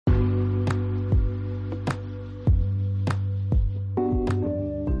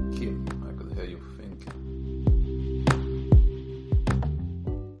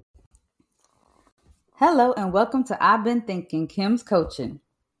Hello and welcome to I've Been Thinking Kim's Coaching.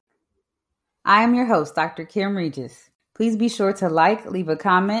 I am your host, Dr. Kim Regis. Please be sure to like, leave a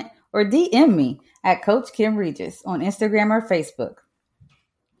comment, or DM me at Coach Kim Regis on Instagram or Facebook.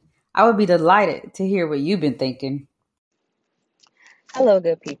 I would be delighted to hear what you've been thinking. Hello,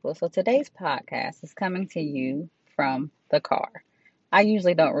 good people. So today's podcast is coming to you from the car. I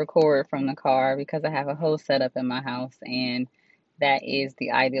usually don't record from the car because I have a whole setup in my house, and that is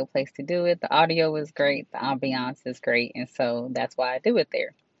the ideal place to do it. The audio is great, the ambiance is great, and so that's why I do it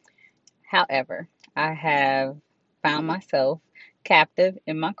there. However, I have found myself captive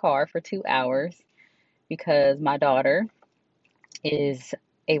in my car for 2 hours because my daughter is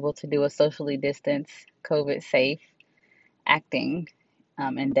able to do a socially distanced, COVID safe acting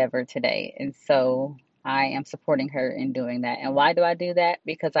endeavor today. And so I am supporting her in doing that. And why do I do that?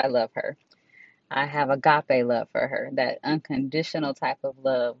 Because I love her. I have agape love for her, that unconditional type of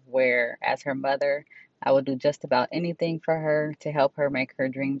love where, as her mother, I will do just about anything for her to help her make her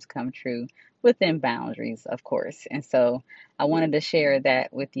dreams come true within boundaries, of course. And so I wanted to share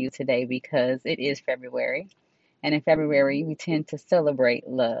that with you today because it is February. And in February, we tend to celebrate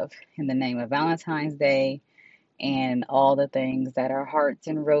love in the name of Valentine's Day and all the things that are hearts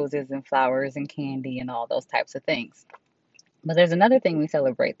and roses and flowers and candy and all those types of things. But there's another thing we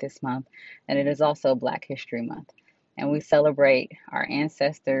celebrate this month, and it is also Black History Month. And we celebrate our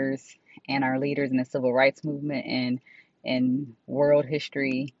ancestors and our leaders in the civil rights movement and in world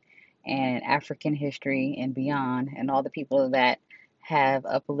history and African history and beyond, and all the people that have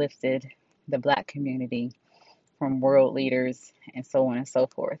uplifted the Black community from world leaders and so on and so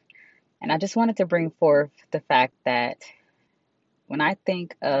forth. And I just wanted to bring forth the fact that when I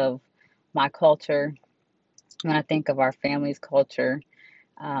think of my culture, when I think of our family's culture,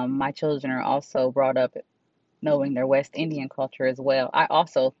 my children are also brought up knowing their West Indian culture as well. I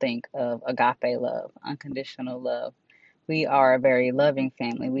also think of agape love, unconditional love. We are a very loving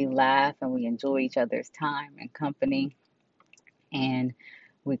family. We laugh and we enjoy each other's time and company, and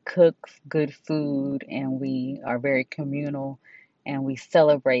we cook good food, and we are very communal, and we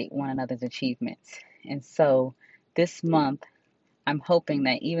celebrate one another's achievements. And so this month, I'm hoping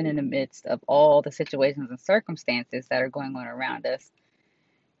that even in the midst of all the situations and circumstances that are going on around us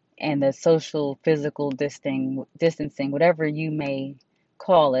and the social, physical distancing, whatever you may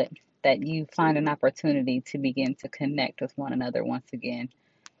call it, that you find an opportunity to begin to connect with one another once again.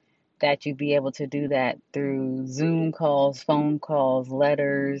 That you be able to do that through Zoom calls, phone calls,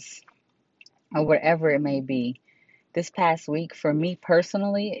 letters, or whatever it may be. This past week, for me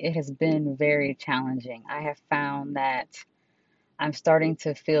personally, it has been very challenging. I have found that I'm starting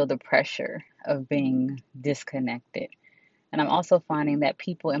to feel the pressure of being disconnected. And I'm also finding that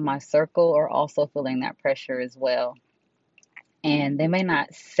people in my circle are also feeling that pressure as well. And they may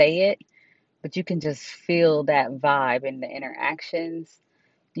not say it, but you can just feel that vibe in the interactions.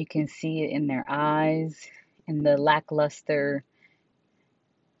 You can see it in their eyes, in the lackluster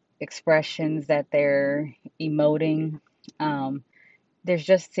expressions that they're emoting. Um, there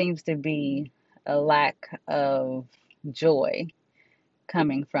just seems to be a lack of joy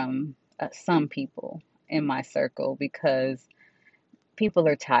coming from some people in my circle because people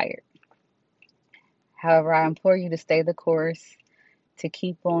are tired. However, I implore you to stay the course, to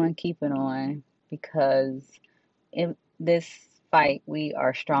keep on keeping on, because in this fight, we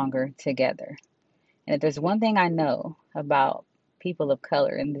are stronger together. And if there's one thing I know about people of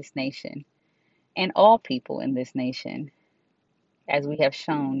color in this nation, and all people in this nation, as we have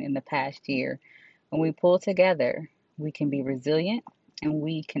shown in the past year, when we pull together, we can be resilient and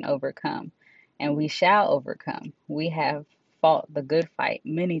we can overcome. And we shall overcome. We have fought the good fight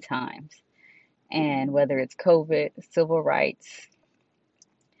many times. And whether it's COVID, civil rights,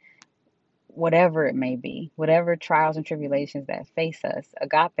 whatever it may be, whatever trials and tribulations that face us,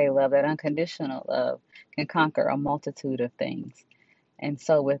 agape love, that unconditional love, can conquer a multitude of things. And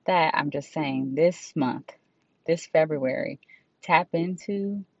so, with that, I'm just saying this month, this February, tap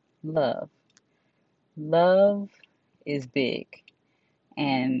into love. Love is big,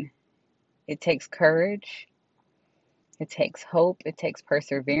 and it takes courage, it takes hope, it takes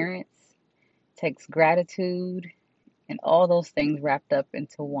perseverance, it takes gratitude, and all those things wrapped up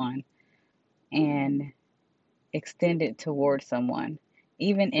into one and extended towards someone,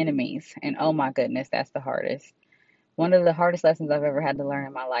 even enemies. And oh my goodness, that's the hardest. One of the hardest lessons I've ever had to learn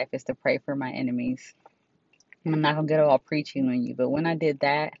in my life is to pray for my enemies. I'm not gonna get all preachy on you, but when I did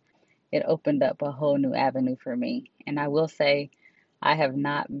that, it opened up a whole new avenue for me. And I will say, I have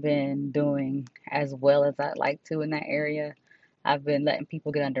not been doing as well as I'd like to in that area. I've been letting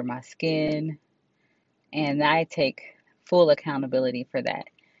people get under my skin, and I take full accountability for that.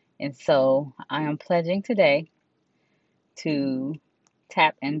 And so I am pledging today to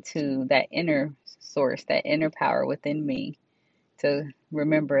tap into that inner source, that inner power within me, to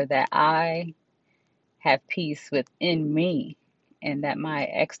remember that I have peace within me and that my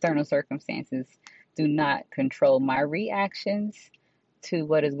external circumstances do not control my reactions to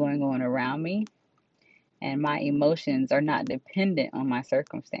what is going on around me, and my emotions are not dependent on my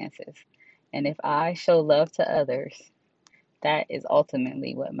circumstances. And if I show love to others, that is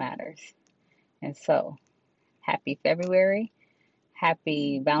ultimately what matters. And so, happy February.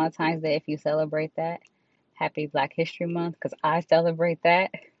 Happy Valentine's Day if you celebrate that. Happy Black History Month because I celebrate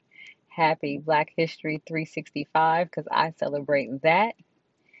that. Happy Black History 365 because I celebrate that.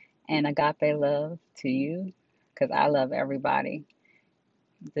 And agape love to you because I love everybody,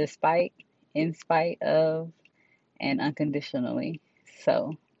 despite, in spite of, and unconditionally.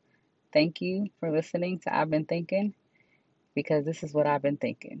 So thank you for listening to I've Been Thinking, because this is what I've been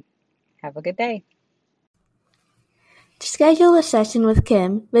thinking. Have a good day. To schedule a session with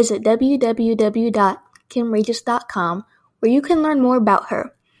Kim, visit www.kimregis.com, where you can learn more about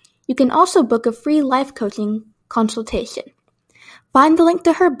her. You can also book a free life coaching consultation. Find the link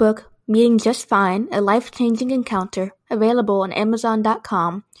to her book, Meeting Just Fine, A Life-Changing Encounter, available on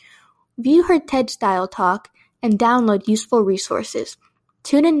Amazon.com. View her TED-style talk and download useful resources.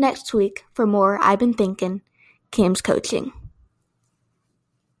 Tune in next week for more I've Been Thinking, Kim's Coaching.